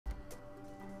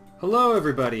Hello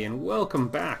everybody and welcome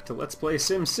back to Let's Play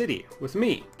SimCity with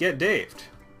me, Get Daved.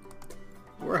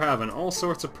 We're having all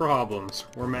sorts of problems.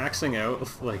 We're maxing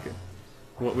out like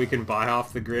what we can buy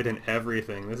off the grid and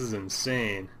everything. This is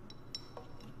insane.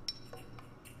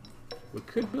 We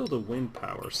could build a wind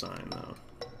power sign though.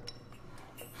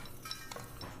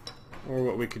 Or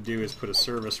what we could do is put a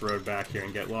service road back here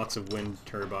and get lots of wind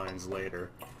turbines later.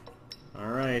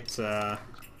 Alright,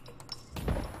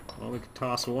 well, we could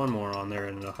toss one more on there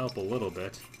and it'll help a little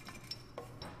bit.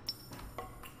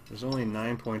 There's only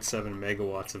 9.7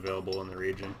 megawatts available in the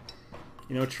region.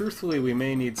 You know, truthfully, we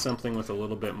may need something with a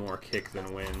little bit more kick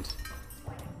than wind.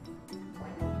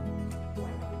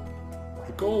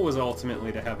 The goal was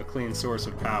ultimately to have a clean source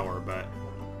of power, but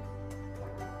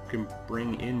we can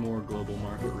bring in more global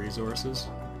market resources.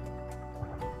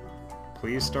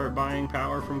 Please start buying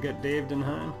power from Get Daved and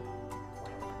Heim.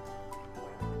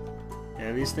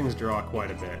 Yeah, these things draw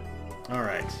quite a bit.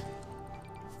 Alright.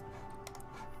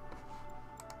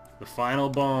 The final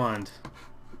bond.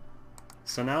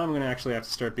 So now I'm going to actually have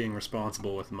to start being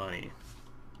responsible with money.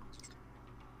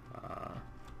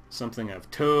 Something I've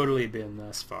totally been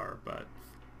thus far, but...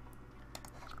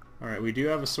 Alright, we do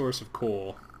have a source of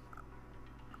coal.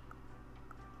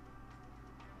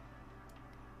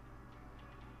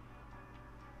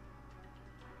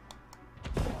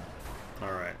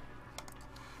 Alright.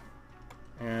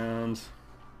 And,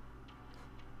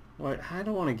 well, I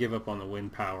don't want to give up on the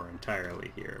wind power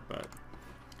entirely here, but...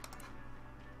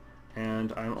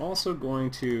 And I'm also going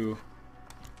to...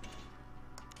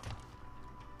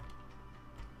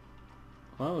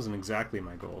 Well, that wasn't exactly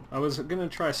my goal. I was going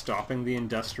to try stopping the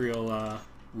industrial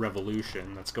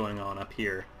revolution that's going on up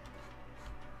here.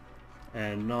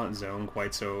 And not zone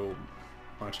quite so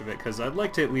much of it, because I'd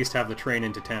like to at least have the train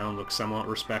into town look somewhat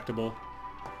respectable.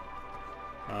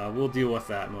 We'll deal with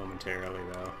that momentarily,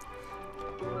 though.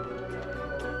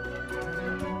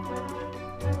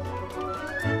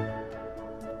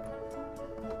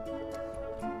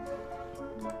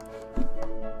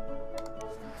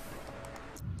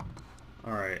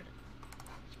 Alright.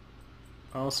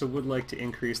 I also would like to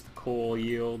increase the coal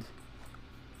yield.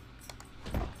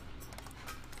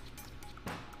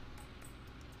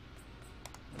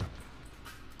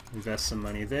 Invest some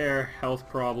money there. Health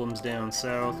problems down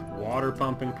south. Water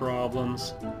pumping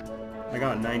problems. I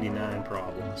got 99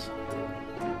 problems.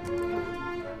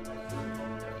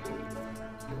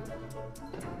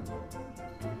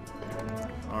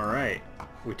 Alright.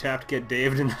 We tapped Get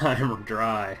Daved and I'm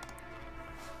dry.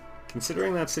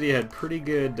 Considering that city had pretty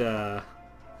good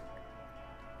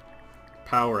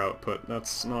power output,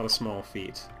 that's not a small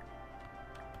feat.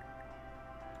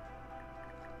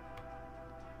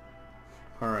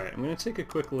 Alright, I'm going to take a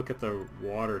quick look at the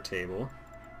water table.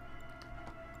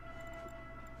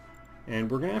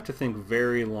 And we're going to have to think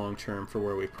very long term for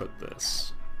where we put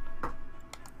this.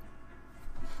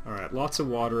 Alright, lots of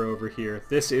water over here.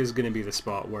 This is going to be the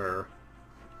spot where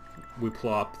we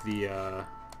plop the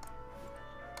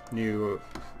new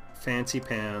fancy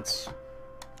pants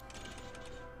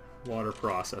water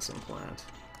processing plant.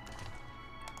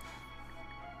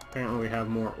 Apparently we have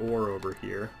more ore over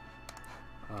here.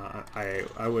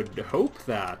 I would hope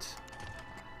that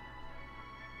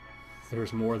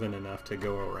there's more than enough to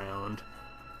go around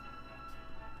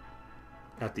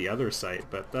at the other site,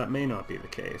 but that may not be the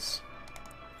case.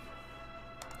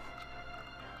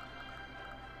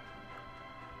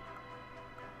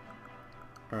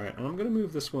 Alright, and I'm going to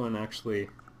move this one actually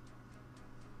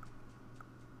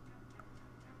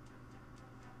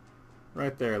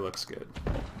right there. Looks good.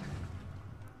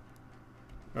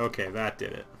 Okay, that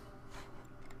did it.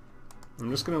 I'm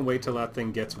just going to wait till that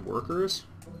thing gets workers.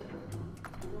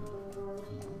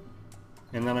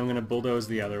 And then I'm going to bulldoze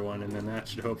the other one, and then that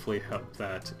should hopefully help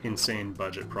that insane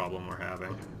budget problem we're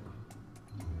having.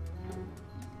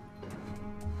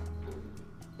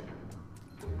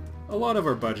 A lot of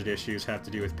our budget issues have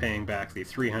to do with paying back the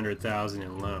 $300,000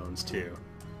 in loans, too.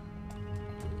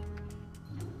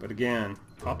 But again,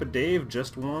 Papa Dave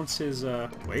just wants his,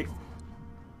 wait.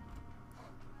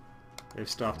 They've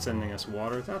stopped sending us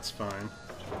water. That's fine.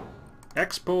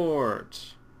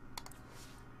 Export!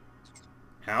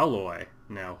 Alloy.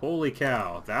 Now, holy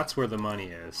cow, that's where the money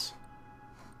is.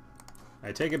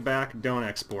 I take it back, don't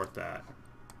export that.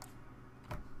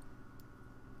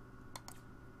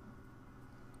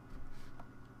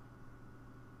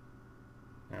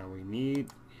 Now we need...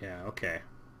 yeah, okay.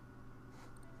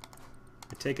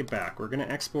 I take it back. We're going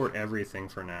to export everything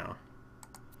for now.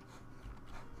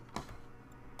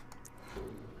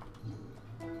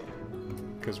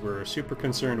 Because we're super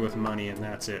concerned with money and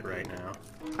that's it right now.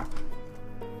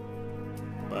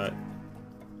 But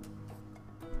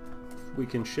we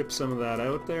can ship some of that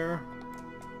out there.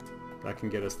 That can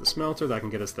get us the smelter, that can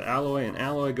get us the alloy, and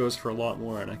alloy goes for a lot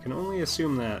more, and I can only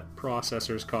assume that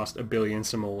processors cost 1 billion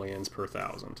simoleons per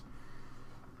 1,000.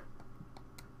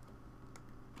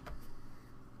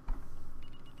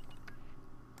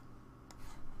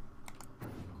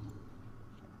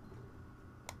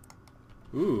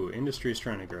 Ooh, industry's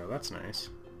trying to grow, that's nice.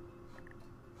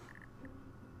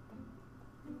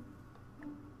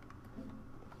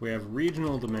 We have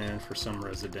regional demand for some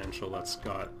residential that's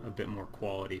got a bit more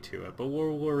quality to it, but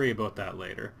we'll worry about that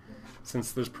later.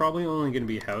 Since there's probably only going to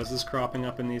be houses cropping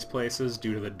up in these places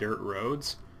due to the dirt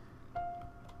roads,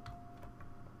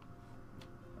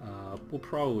 we'll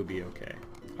probably be okay.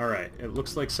 Alright, it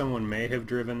looks like someone may have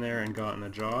driven there and gotten a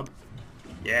job.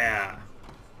 Yeah!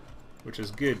 Which is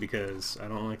good because I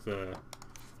don't like the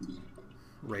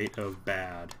rate of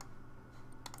bad.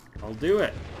 I'll do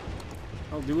it!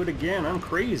 I'll do it again, I'm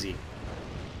crazy!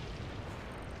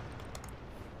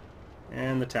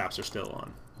 And the taps are still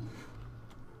on.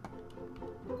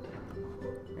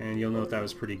 And you'll note that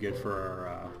was pretty good for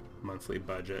our monthly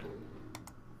budget.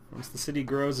 Once the city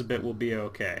grows a bit, we'll be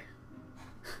okay.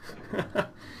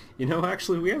 You know,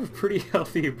 actually, we have a pretty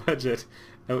healthy budget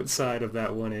outside of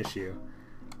that one issue.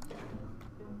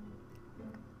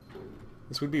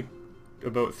 This would be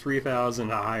about 3,000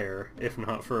 higher, if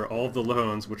not for all of the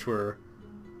loans, which were...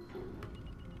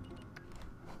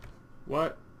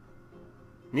 What?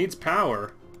 Needs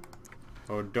power?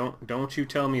 Oh, don't you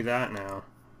tell me that now.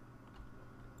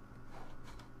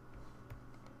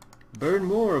 Burn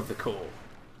more of the coal.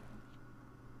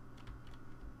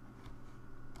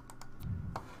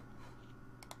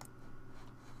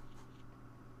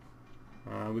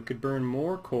 We could burn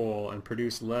more coal and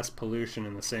produce less pollution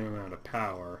in the same amount of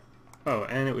power. Oh,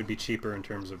 and it would be cheaper in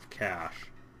terms of cash.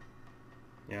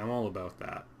 Yeah, I'm all about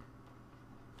that.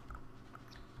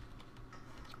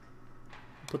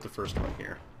 Put the first one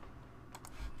here.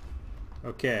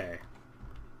 Okay.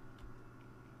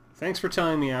 Thanks for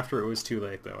telling me after it was too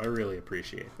late, though. I really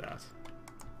appreciate that.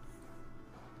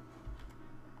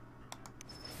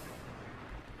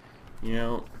 You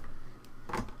know,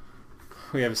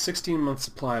 we have a 16-month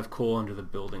supply of coal under the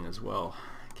building as well.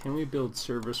 Can we build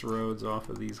service roads off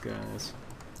of these guys?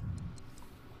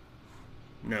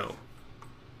 No.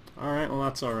 Alright, well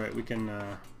that's alright. We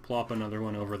can plop another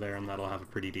one over there and that'll have a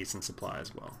pretty decent supply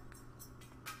as well.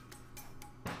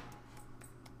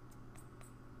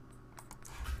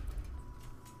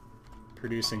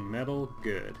 Producing metal,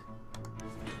 good.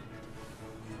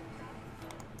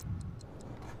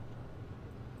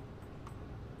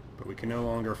 But we can no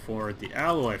longer afford the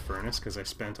alloy furnace because I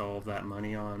spent all of that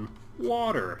money on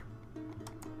water.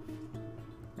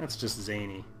 That's just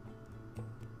zany.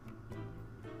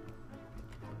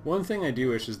 One thing I do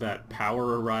wish is that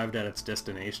power arrived at its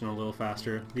destination a little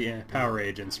faster. The power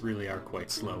agents really are quite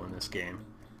slow in this game.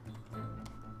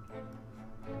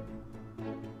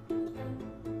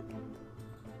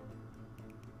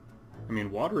 I mean,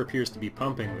 water appears to be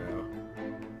pumping though.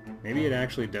 Maybe it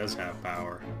actually does have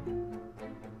power.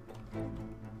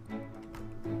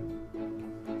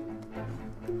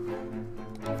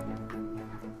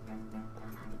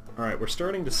 Alright, we're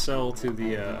starting to sell to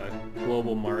the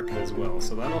global market as well,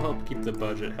 so that'll help keep the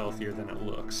budget healthier than it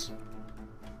looks.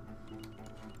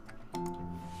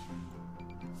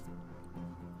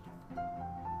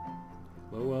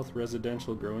 Low wealth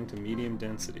residential growing to medium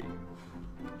density.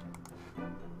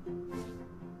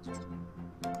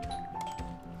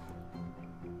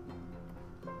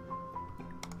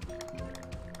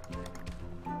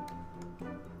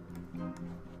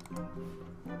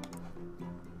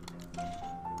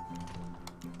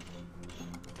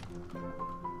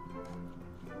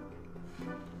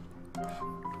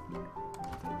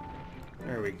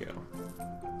 There we go.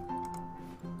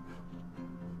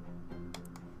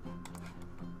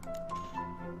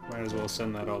 Might as well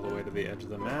send that all the way to the edge of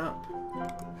the map.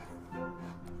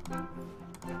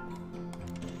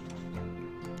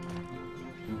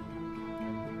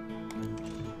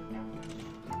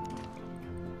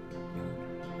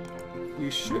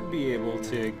 We should be able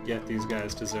to get these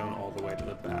guys to zone all the way to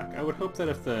the back. I would hope that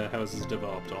if the houses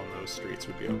developed on those streets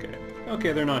would be okay.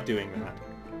 Okay, they're not doing that.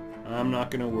 I'm not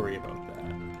gonna worry about that.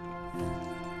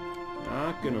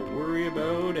 Not gonna worry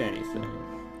about anything.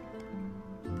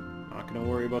 Not gonna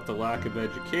worry about the lack of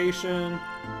education.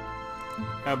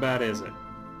 How bad is it?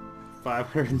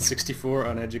 564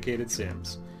 uneducated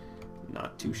Sims.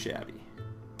 Not too shabby.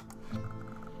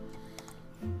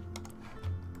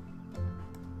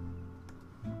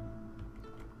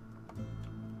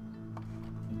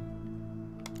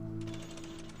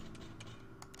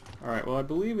 Alright, well I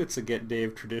believe it's a Get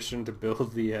Dave tradition to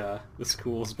build the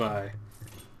schools by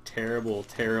terrible,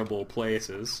 terrible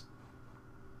places.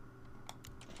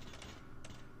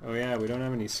 Oh yeah, we don't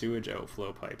have any sewage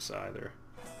outflow pipes either.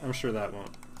 I'm sure that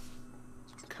won't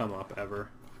come up ever.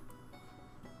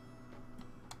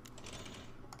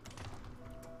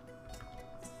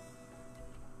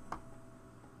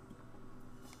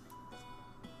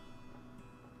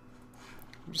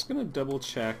 I'm just gonna double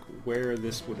check where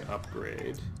this would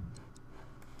upgrade.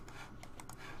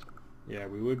 Yeah,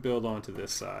 we would build onto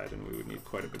this side and we would need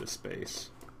quite a bit of space.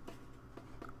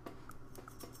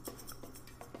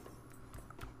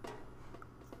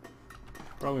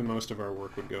 Probably most of our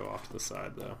work would go off to the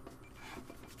side though.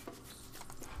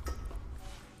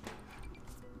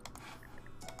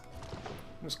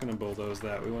 I'm just gonna bulldoze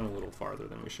that. We went a little farther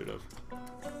than we should have.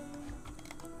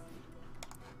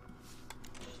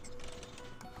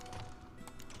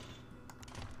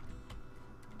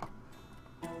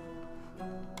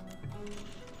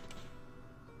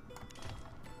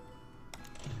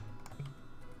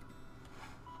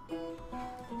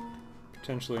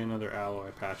 Potentially another alloy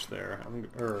patch there.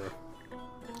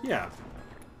 Yeah.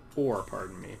 Ore,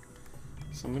 pardon me.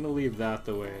 So I'm gonna leave that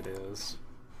the way it is.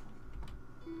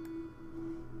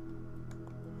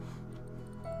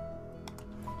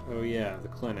 Oh yeah, the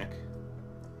clinic.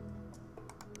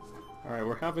 Alright,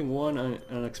 we're having one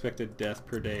unexpected death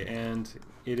per day, and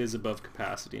it is above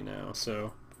capacity now,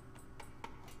 so...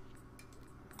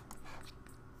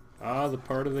 Ah, the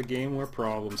part of the game where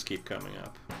problems keep coming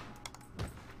up.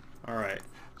 Alright.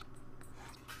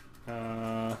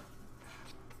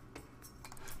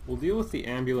 We'll deal with the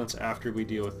ambulance after we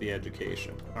deal with the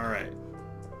education. Alright.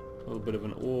 A little bit of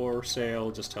an ore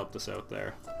sale just helped us out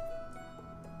there.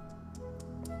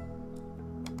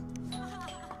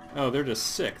 Oh, they're just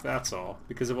sick, that's all.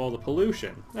 Because of all the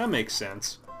pollution. That makes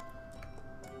sense.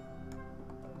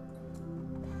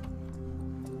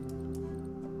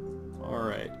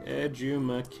 Alright,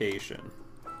 edumacation.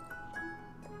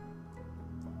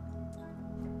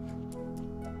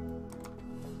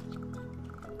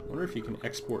 Wonder if you can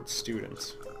export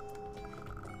students.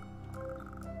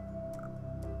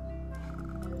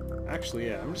 Actually,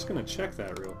 yeah, I'm just gonna check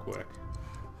that real quick.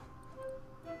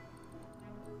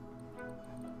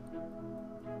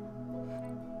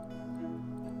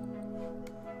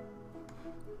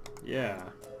 Yeah.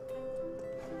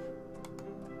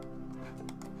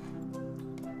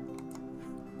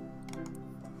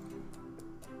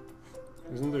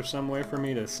 Isn't there some way for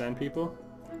me to send people?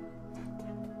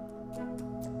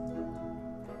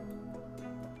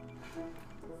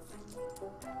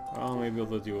 Oh, maybe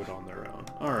they'll do it on their own.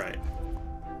 Alright.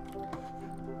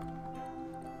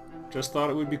 Just thought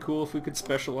it would be cool if we could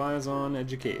specialize on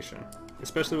education.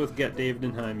 Especially with Get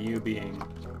Davedenheim U being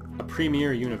a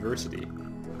premier university.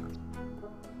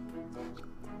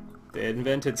 They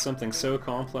invented something so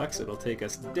complex it'll take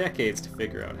us decades to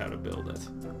figure out how to build it.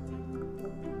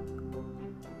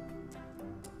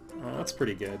 That's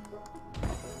pretty good.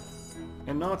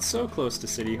 And not so close to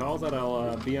City Hall that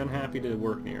I'll be unhappy to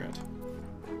work near it.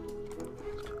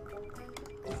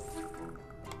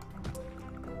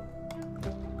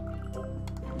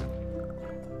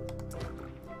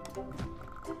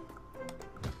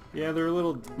 Yeah, they're a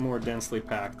little more densely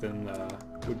packed than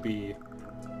would be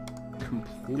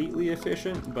completely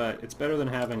efficient, but it's better than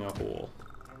having a hole.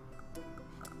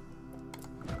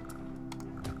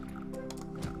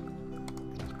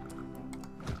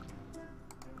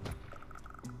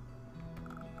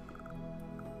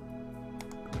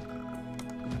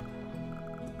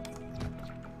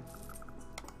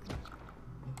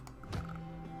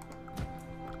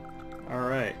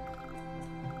 Alright.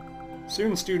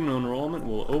 Soon student enrollment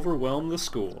will overwhelm the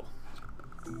school.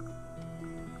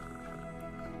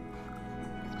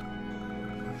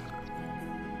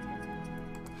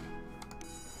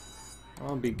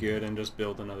 I'll be good and just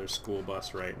build another school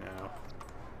bus right now.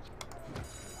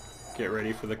 Get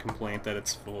ready for the complaint that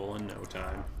it's full in no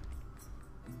time.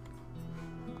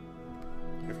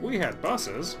 If we had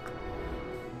buses...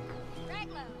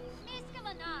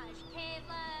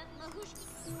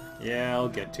 Yeah, I'll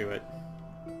get to it.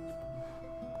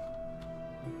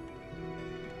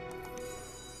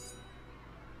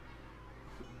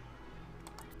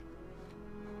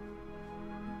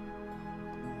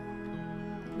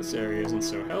 This area isn't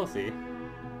so healthy.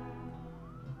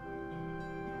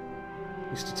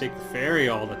 Used to take the ferry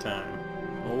all the time.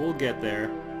 Well, we'll get there.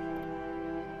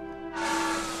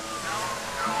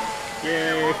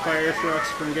 Yay, fire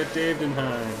trucks from Get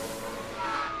Davedenheim.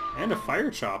 And a fire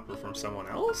chopper from someone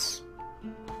else?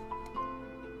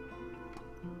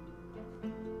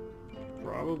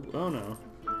 Probably. Oh no.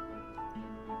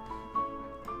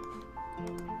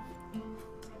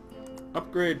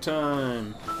 Upgrade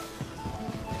time!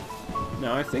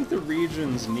 Now, I think the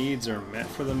region's needs are met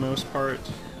for the most part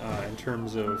in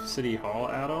terms of City Hall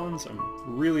add-ons.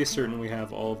 I'm really certain we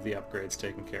have all of the upgrades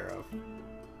taken care of.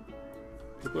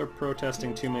 People are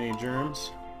protesting too many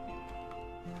germs.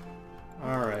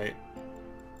 Alright.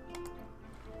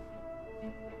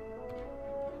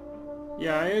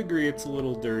 Yeah, I agree it's a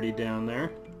little dirty down there.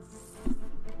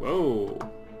 Whoa!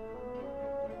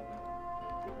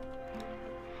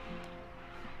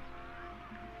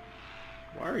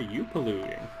 Why are you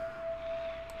polluting?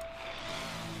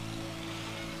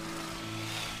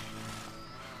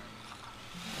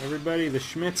 Everybody, the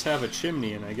Schmidts have a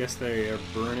chimney, and I guess they are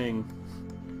burning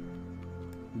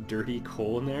dirty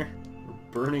coal in there? Or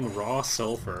burning raw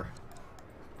sulfur.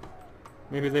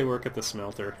 Maybe they work at the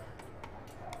smelter.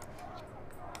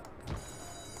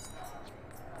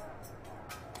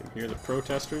 Can hear the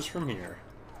protesters from here.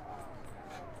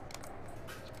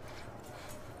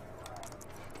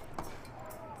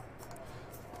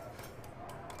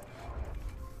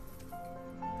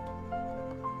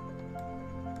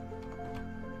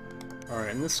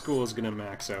 Alright, and this school is gonna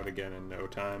max out again in no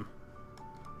time.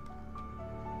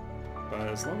 But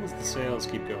as long as the sales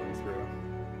keep going through.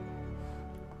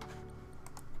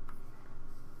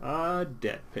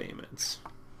 Debt payments.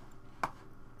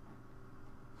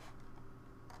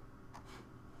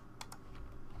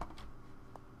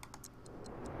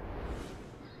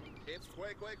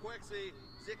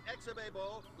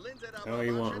 Oh,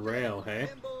 you want rail, hey?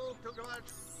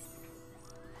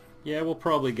 Yeah, we'll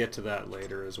probably get to that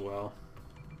later as well.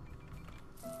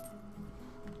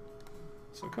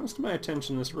 So it comes to my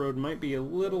attention this road might be a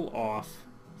little off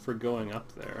for going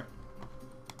up there.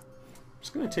 I'm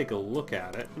just going to take a look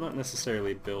at it, not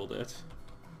necessarily build it,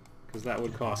 because that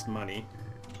would cost money.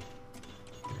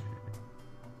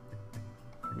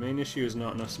 The main issue is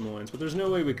not enough simoleons, but there's no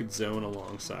way we could zone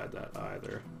alongside that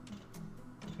either.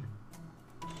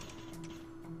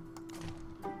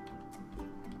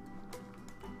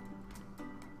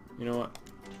 You know what?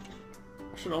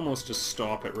 I should almost just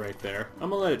stop it right there.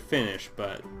 I'm gonna let it finish,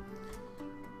 but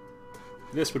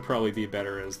this would probably be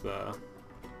better as the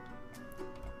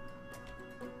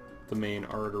main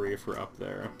artery if we're up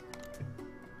there.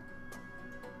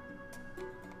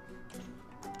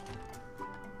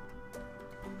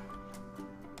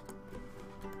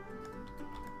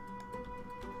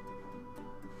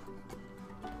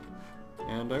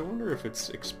 And I wonder if it's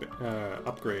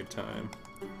upgrade time.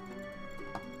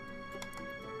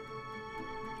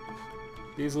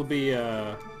 These will be, you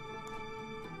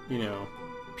know,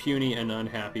 puny and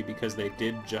unhappy because they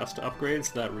did just upgrade,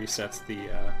 so that resets the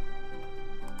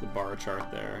bar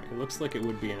chart there. It looks like it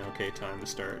would be an okay time to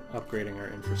start upgrading our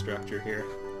infrastructure here,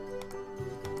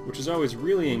 which is always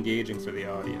really engaging for the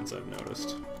audience, I've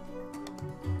noticed.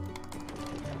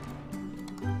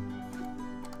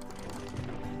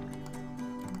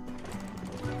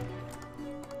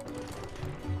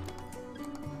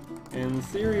 And the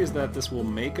theory is that this will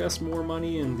make us more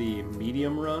money in the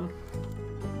medium run.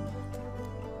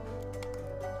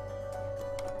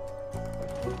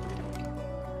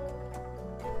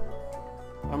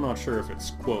 I'm not sure if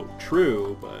it's, quote,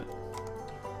 true, but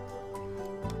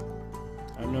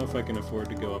I don't know if I can afford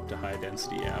to go up to High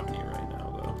Density Avenue right now,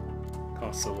 though. It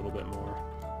costs a little bit more.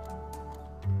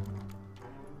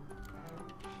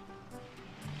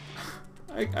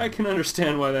 I can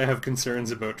understand why they have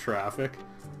concerns about traffic.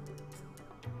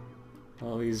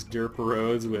 All these derp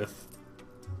roads with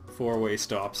four-way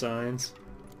stop signs.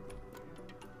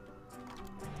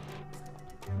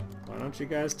 Why don't you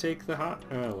guys take the hot...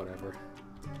 oh, whatever.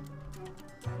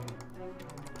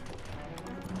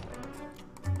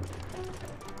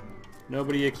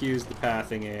 Nobody accused the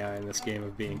pathing AI in this game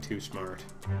of being too smart.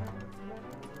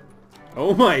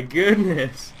 Oh my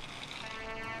goodness!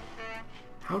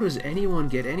 How does anyone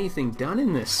get anything done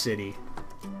in this city?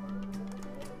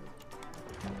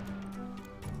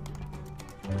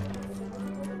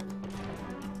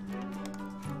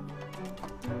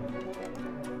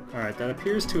 Alright, that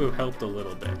appears to have helped a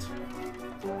little bit.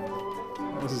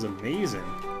 This is amazing.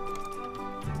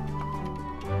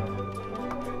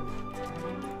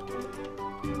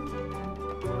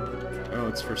 Oh,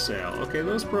 it's for sale. Okay,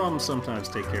 those problems sometimes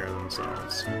take care of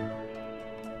themselves.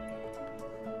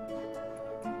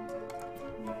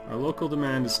 Our local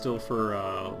demand is still for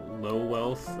low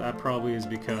wealth. That probably is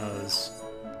because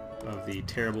of the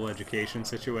terrible education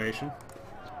situation.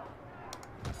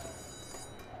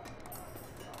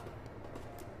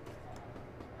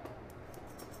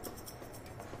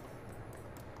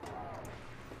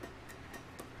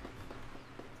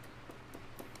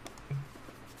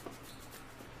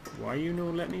 Why you no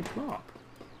let me plop?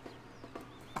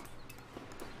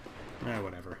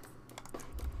 Whatever.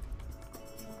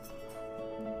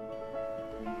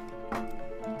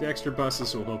 The extra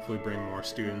buses will hopefully bring more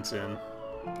students in.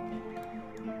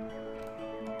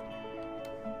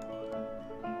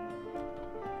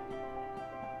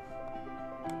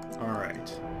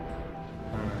 Alright.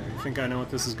 I think I know what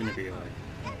this is going to be like.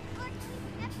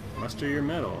 Muster your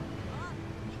metal.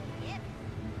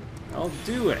 I'll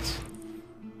do it!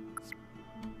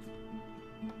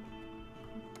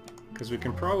 Because we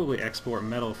can probably export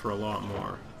metal for a lot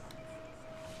more.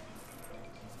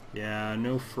 Yeah,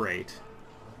 no freight.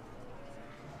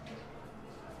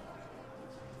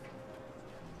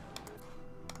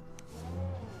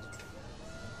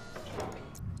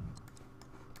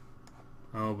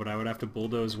 Oh, but I would have to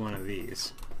bulldoze one of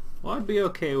these. Well, I'd be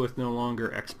okay with no longer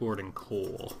exporting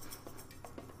coal.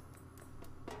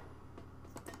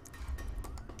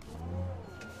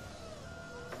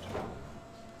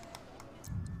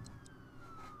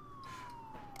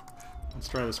 Let's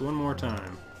try this one more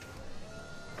time.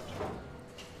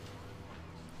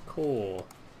 Coal.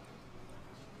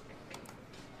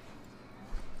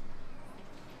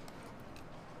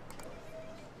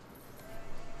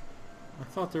 I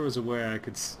thought there was a way I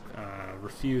could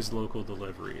refuse local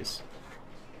deliveries.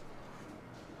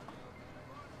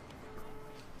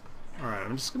 Alright,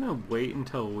 I'm just gonna wait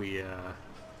until we,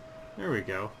 there we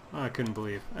go. Oh, I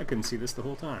couldn't see this the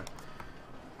whole time.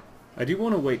 I do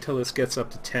want to wait till this gets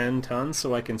up to 10 tons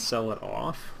so I can sell it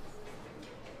off.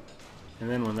 And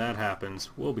then when that happens,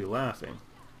 we'll be laughing.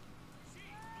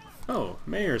 Oh,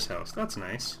 mayor's house. That's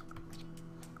nice.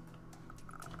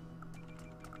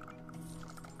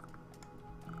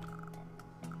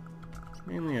 It's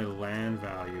mainly a land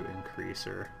value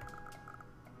increaser.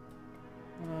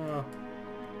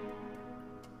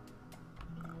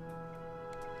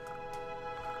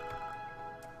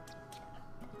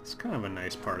 It's kind of a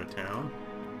nice part of town.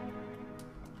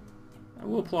 I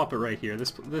will plop it right here.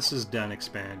 This is done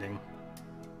expanding.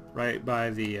 Right by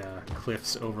the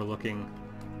cliffs overlooking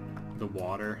the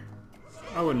water.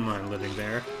 I wouldn't mind living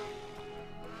there.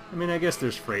 I mean, I guess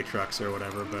there's freight trucks or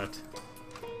whatever, but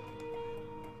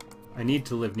I need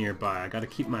to live nearby. I gotta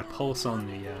keep my pulse on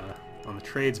the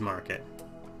trades market.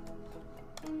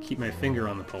 Keep my finger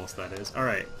on the pulse, that is.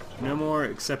 Alright, no more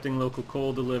accepting local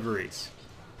coal deliveries.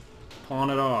 Pawn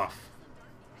it off.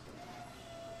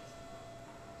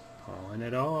 Pawn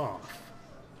it off.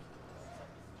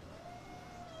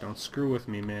 Don't screw with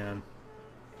me, man.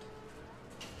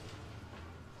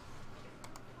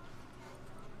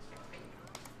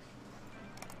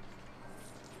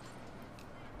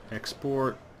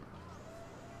 Export.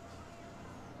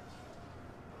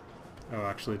 Oh,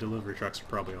 actually, delivery trucks are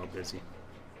probably all busy.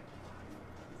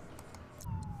 As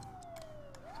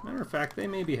a matter of fact, they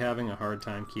may be having a hard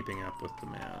time keeping up with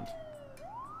demand.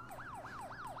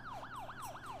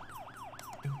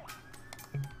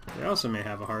 They also may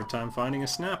have a hard time finding a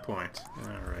snap point.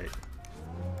 Alright.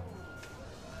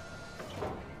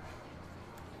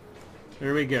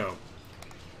 There we go.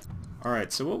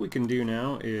 Alright, so what we can do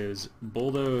now is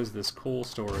bulldoze this coal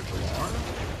storage lot.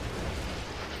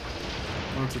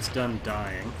 Once it's done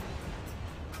dying.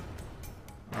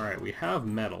 Alright, we have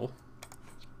metal.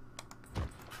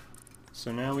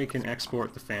 So now we can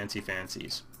export the fancy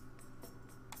fancies.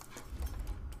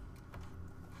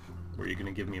 Were you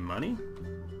gonna give me money?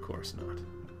 Of course not.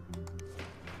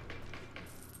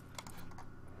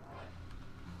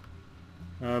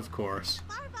 Of course.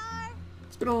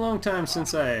 It's been a long time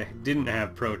since I didn't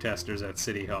have protesters at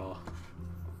City Hall.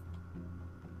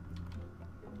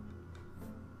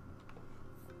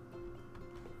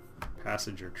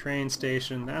 Passenger train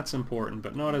station, that's important,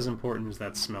 but not as important as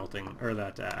that smelting, or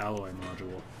that alloy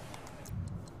module.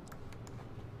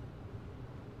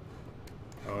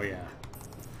 Oh yeah.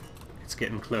 It's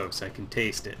getting close, I can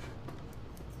taste it.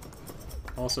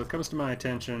 Also, it comes to my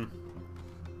attention,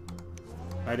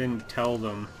 I didn't tell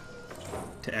them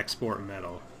to export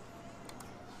metal.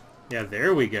 Yeah,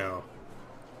 there we go.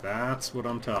 That's what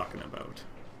I'm talking about.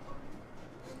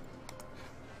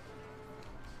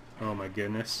 Oh my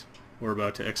goodness. We're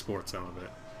about to export some of it.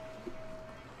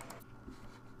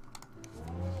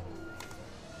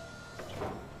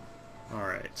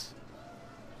 Alright.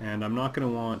 And I'm not going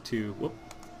to want to... Whoop.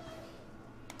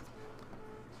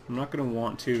 I'm not going to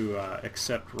want to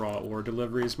accept raw ore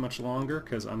deliveries much longer,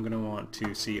 because I'm going to want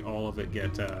to see all of it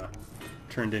get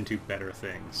turned into better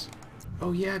things.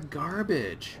 Oh yeah,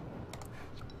 garbage!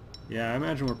 Yeah, I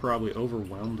imagine we're probably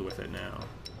overwhelmed with it now.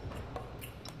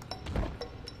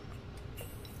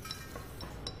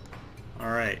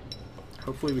 Alright.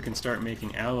 Hopefully we can start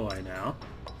making alloy now.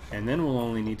 and then we'll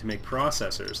only need to make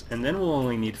processors, and then we'll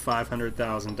only need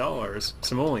 $500,000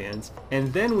 simoleons,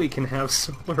 and then we can have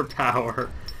solar power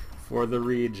for the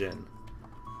region.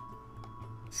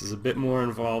 This is a bit more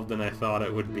involved than I thought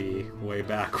it would be way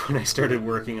back when I started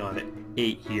working on it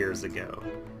 8 years ago.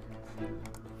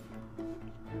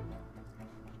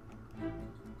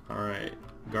 Alright,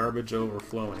 garbage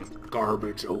overflowing.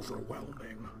 Garbage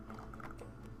overwhelming.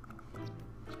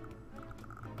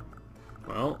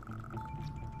 Well,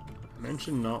 I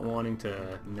mentioned not wanting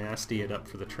to nasty it up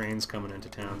for the trains coming into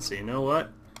town, so you know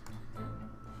what?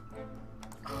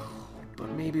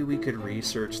 But maybe we could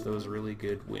research those really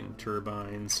good wind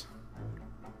turbines.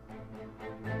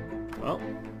 Well,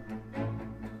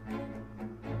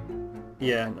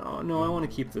 yeah, no, I want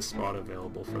to keep this spot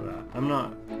available for that. I'm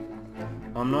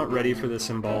not ready for the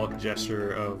symbolic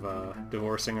gesture of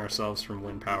divorcing ourselves from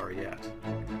wind power yet.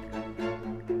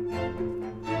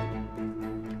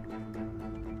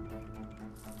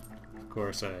 Of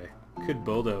course, I could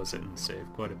bulldoze it and save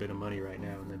quite a bit of money right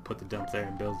now and then put the dump there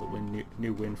and build a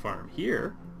new wind farm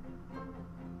here.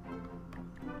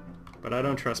 But I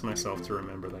don't trust myself to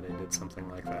remember that I did something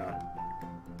like that.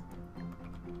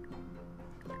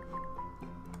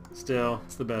 Still,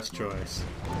 it's the best choice.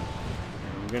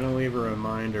 And I'm gonna leave a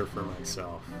reminder for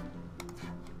myself.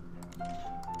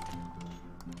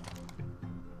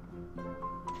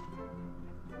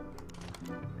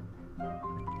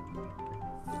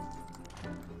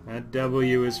 That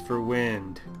W is for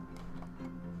wind.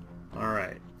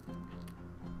 Alright.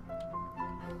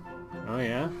 Oh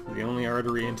yeah? The only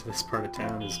artery into this part of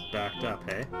town is backed up,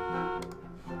 hey?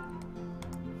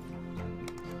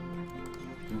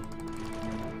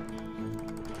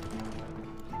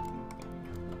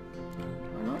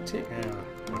 Why not take... yeah,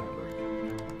 whatever.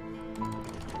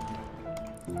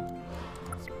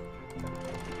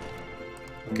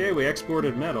 Okay, we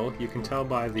exported metal. You can tell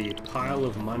by the pile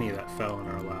of money that fell in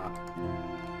our lap.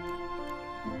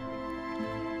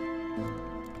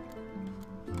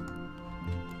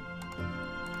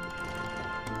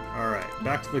 Alright,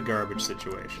 back to the garbage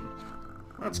situation.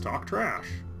 Let's talk trash.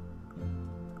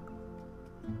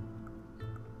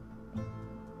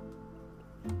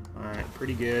 Alright,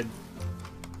 pretty good.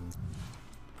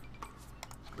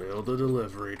 Build a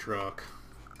delivery truck.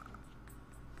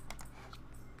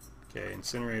 Okay,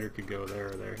 incinerator could go there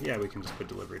or there. Yeah, we can just put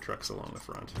delivery trucks along the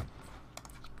front.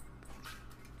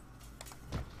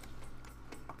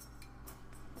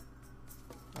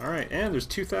 Alright, and there's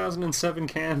 2007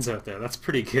 cans out there. That's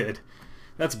pretty good.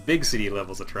 That's big city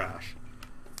levels of trash.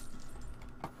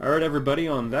 Alright everybody,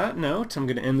 on that note, I'm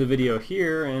going to end the video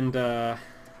here, and well,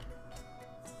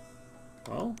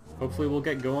 hopefully we'll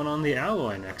get going on the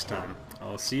alloy next time.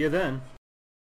 I'll see you then.